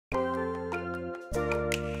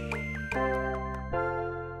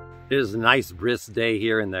It is a nice brisk day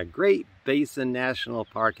here in the Great Basin National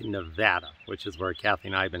Park in Nevada, which is where Kathy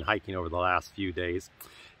and I have been hiking over the last few days.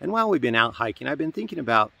 And while we've been out hiking, I've been thinking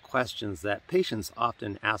about questions that patients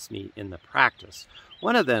often ask me in the practice.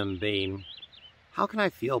 One of them being, how can I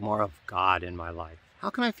feel more of God in my life? How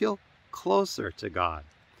can I feel closer to God?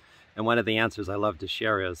 And one of the answers I love to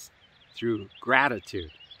share is through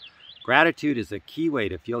gratitude. Gratitude is a key way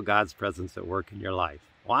to feel God's presence at work in your life.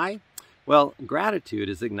 Why? Well, gratitude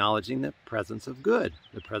is acknowledging the presence of good,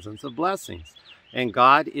 the presence of blessings. And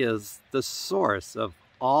God is the source of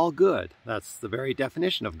all good. That's the very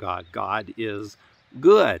definition of God. God is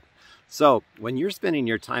good. So when you're spending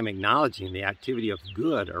your time acknowledging the activity of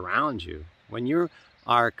good around you, when you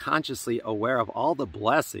are consciously aware of all the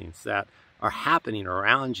blessings that are happening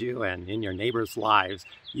around you and in your neighbors' lives,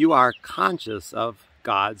 you are conscious of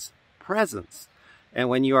God's presence. And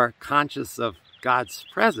when you are conscious of God's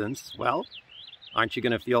presence, well, aren't you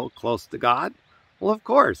going to feel close to God? Well, of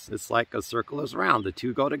course. It's like a circle is round. The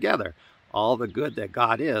two go together. All the good that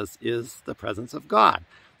God is the presence of God.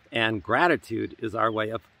 And gratitude is our way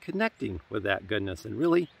of connecting with that goodness and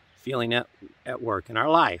really feeling it at work in our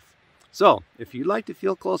life. So, if you'd like to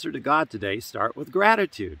feel closer to God today, start with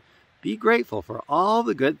gratitude. Be grateful for all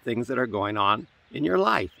the good things that are going on in your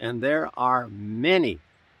life. And there are many.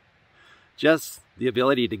 Just the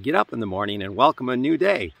ability to get up in the morning and welcome a new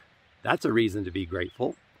day. That's a reason to be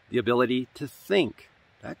grateful. The ability to think.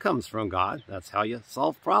 That comes from God. That's how you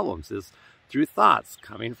solve problems, is through thoughts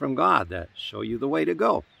coming from God that show you the way to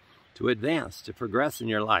go, to advance, to progress in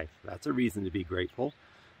your life. That's a reason to be grateful.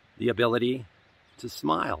 The ability to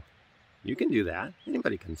smile. You can do that.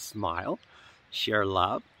 Anybody can smile. Share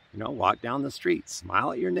love. Walk down the street.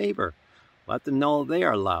 Smile at your neighbor. Let them know they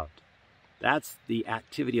are loved. That's the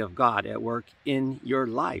activity of God at work in your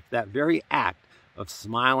life. That very act of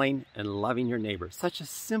smiling and loving your neighbor. Such a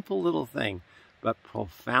simple little thing, but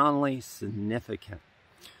profoundly significant.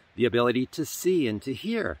 The ability to see and to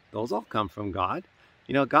hear. Those all come from God.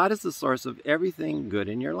 God is the source of everything good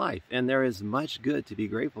in your life. And there is much good to be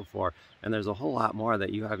grateful for. And there's a whole lot more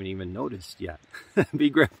that you haven't even noticed yet. Be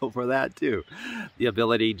grateful for that too. The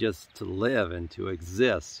ability just to live and to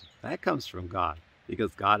exist. That comes from God,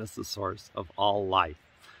 because God is the source of all life.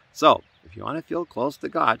 So, if you want to feel close to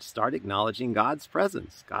God, start acknowledging God's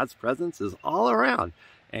presence. God's presence is all around,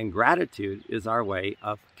 and gratitude is our way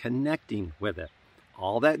of connecting with it.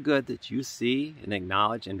 All that good that you see and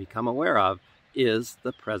acknowledge and become aware of is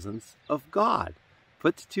the presence of God.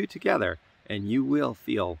 Put the two together, and you will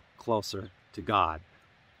feel closer to God.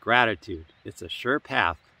 Gratitude, it's a sure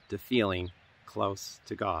path to feeling close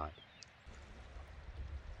to God.